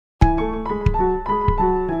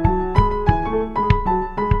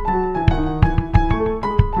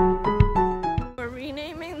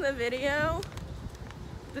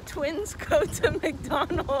twins go to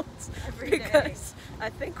McDonald's because I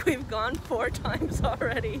think we've gone 4 times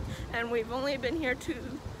already and we've only been here 2.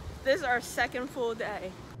 This is our 2nd full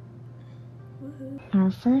day.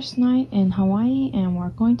 Our first night in Hawaii, and we're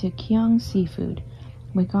going to Kyung Seafood.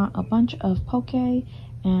 We got a bunch of poke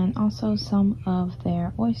and also some of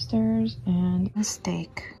their oysters and a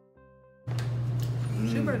steak.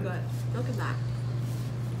 Super good. Look at that.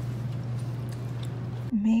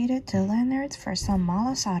 Made it to Leonard's for some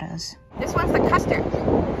malasadas. This one's the custard.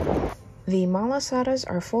 The malasadas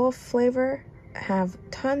are full of flavor, have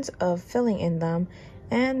tons of filling in them,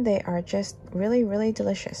 and they are just really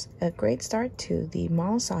delicious. A great start to the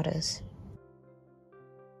malasadas.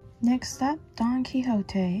 Next up, Don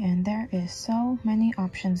Quijote, and there is so many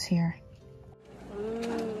options here.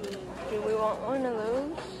 Do we want one of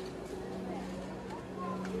those?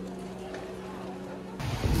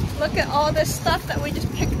 Look at all this stuff that we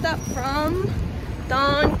just picked up from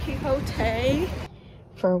Don Quijote.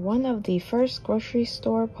 For one of the first grocery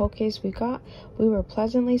store pokés we got, we were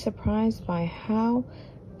pleasantly surprised by how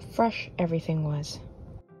fresh everything was.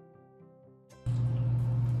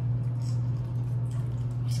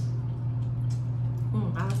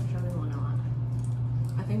 I like the strawberry one a lot.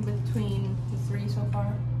 I think between the 3 so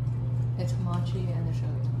far, it's mochi and the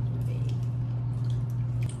strawberry.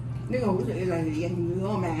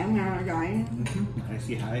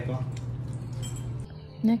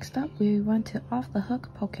 Next up, we went to Off the Hook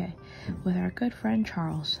Poke with our good friend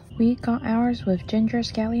Charles. We got ours with ginger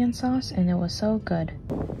scallion sauce and it was so good.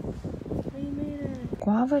 We made it.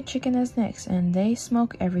 Guava chicken is next, and they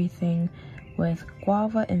smoke everything with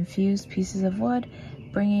guava infused pieces of wood,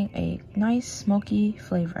 bringing a nice smoky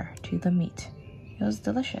flavor to the meat. It was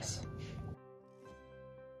delicious.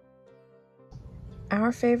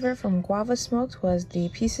 Our favorite from Guava Smoked was the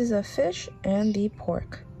pieces of fish and the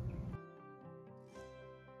pork.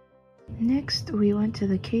 Next, we went to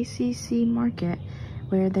the KCC market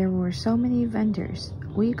where there were so many vendors.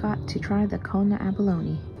 We got to try the Kona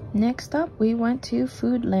abalone. Next up, we went to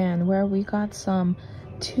Foodland where we got some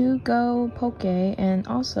to-go poke and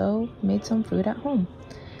also made some food at home.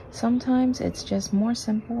 Sometimes it's just more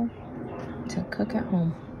simple to cook at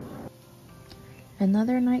home.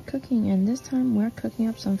 Another night cooking, and this time we're cooking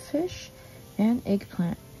up some fish and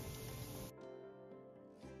eggplant.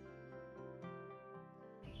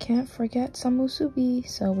 Can't forget some musubi,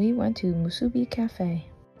 so we went to Musubi Cafe.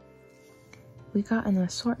 We got an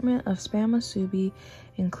assortment of spam musubi,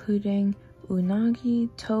 including unagi,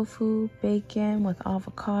 tofu, bacon with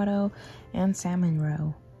avocado, and salmon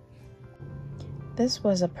roe. This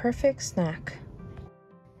was a perfect snack.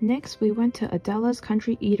 Next, we went to Adela's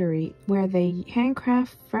Country Eatery, where they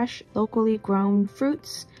handcraft fresh, locally grown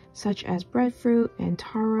fruits, such as breadfruit and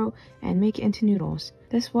taro, and make it into noodles.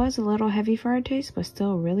 This was a little heavy for our taste, but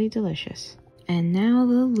still really delicious. And now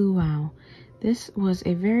the luau. This was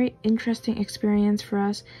a very interesting experience for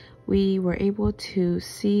us. We were able to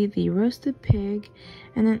see the roasted pig,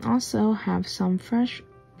 and then also have some fresh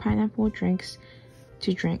pineapple drinks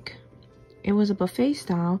to drink. It was a buffet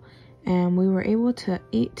style, and we were able to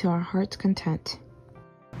eat to our heart's content.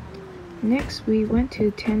 Next, we went to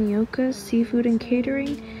Taniok'as Seafood and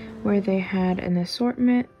Catering, where they had an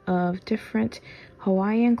assortment of different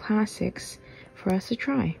Hawaiian classics for us to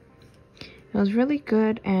try. It was really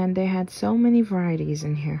good, and they had so many varieties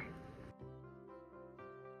in here.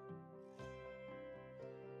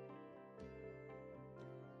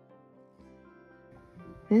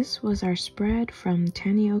 This was our spread from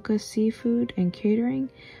Taniok'as Seafood and Catering.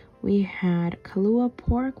 We had kalua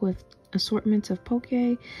pork with assortments of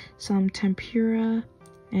poke, some tempura,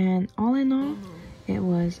 and all in all, it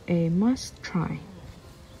was a must try.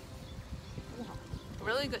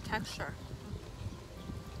 Really good texture.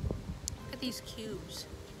 Look at these cubes.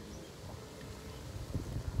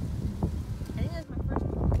 I think that's my first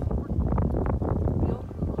real pork.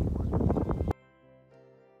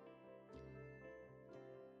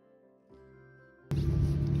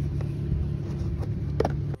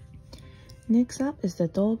 Next up is the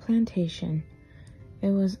Dole Plantation. It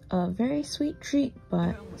was a very sweet treat,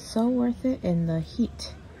 but so worth it in the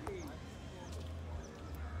heat.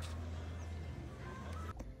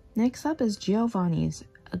 Next up is Giovanni's,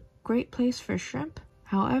 a great place for shrimp.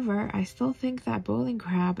 However, I still think that boiling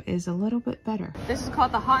crab is a little bit better. This is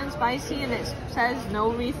called the hot and spicy, and it says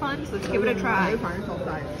no refunds. Let's give it a try.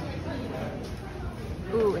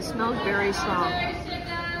 Ooh, it smells very strong.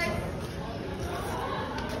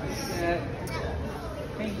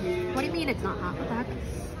 What do you mean it's not hot? What the heck?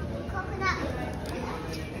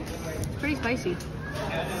 It's pretty spicy.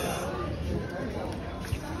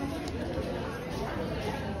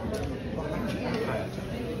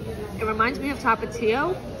 It reminds me of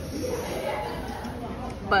Tapatio,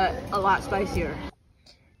 but a lot spicier.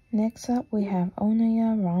 Next up, we have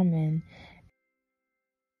Onoya Ramen.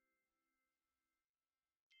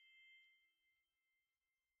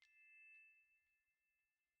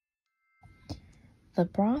 The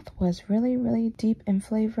broth was really deep in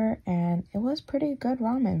flavor, and it was pretty good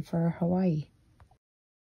ramen for Hawaii.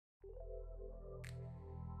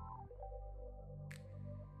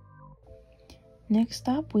 Next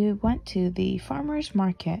up, we went to the farmer's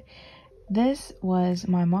market. This was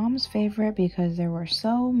my mom's favorite because there were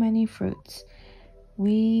so many fruits.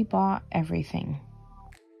 We bought everything.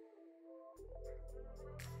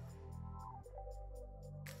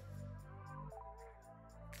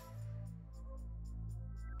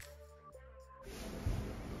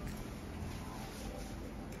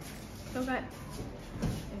 So good. Is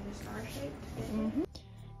it star-shaped? Mm-hmm.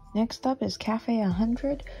 Next up is Cafe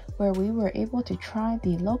 100, where we were able to try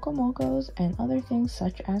the locomocos and other things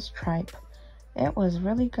such as tripe. It was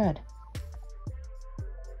really good.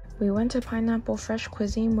 We went to Pineapple Fresh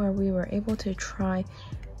Cuisine, where we were able to try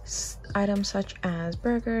items such as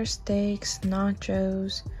burgers, steaks,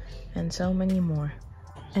 nachos, and so many more.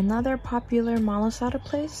 Another popular Malasada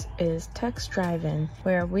place is Tex Drive In,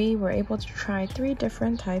 where we were able to try 3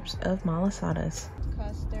 different types of malasadas.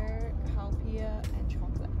 Custard, halpia, and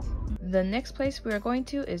chocolate. The next place we are going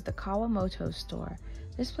to is the Kawamoto store.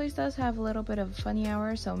 This place does have a little bit of funny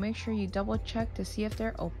hours, so make sure you double check to see if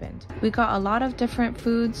they're opened. We got a lot of different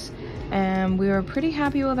foods and we were pretty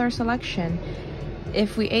happy with our selection.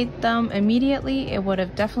 If we ate them immediately, it would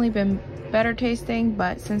have definitely been better tasting,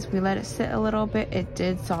 but since we let it sit a little bit, it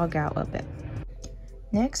did sog out a bit.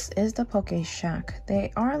 Next is the Poke Shack.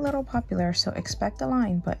 They are a little popular, so expect a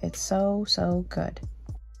line, but it's so good.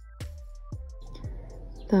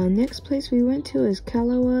 The next place we went to is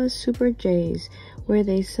Kalawa's Super J's, where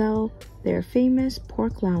they sell their famous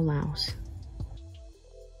pork lau laus.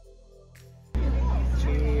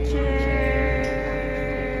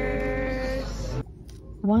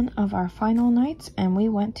 One of our final nights, and we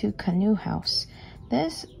went to Canoe House.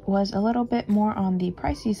 This was a little bit more on the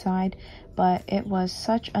pricey side, but it was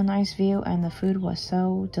such a nice view and the food was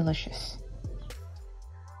so delicious.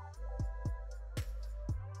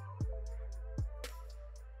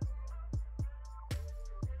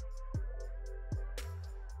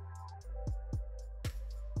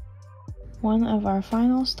 One of our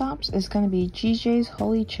final stops is going to be GJ's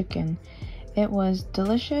Holy Chicken. It was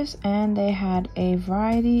delicious and they had a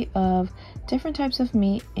variety of different types of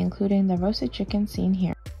meat, including the roasted chicken seen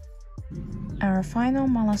here. Our final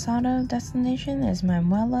Malasada destination is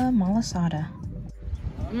Mele Malasada.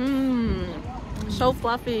 So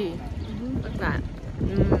fluffy. Look at that.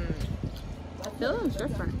 The feeling's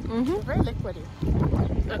different. Very liquidy.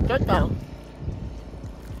 It's good though.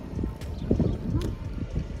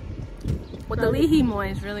 With the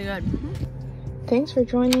lihimo is really good. Thanks for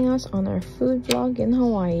joining us on our food vlog in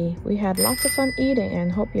Hawaii. We had lots of fun eating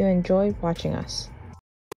and hope you enjoyed watching us.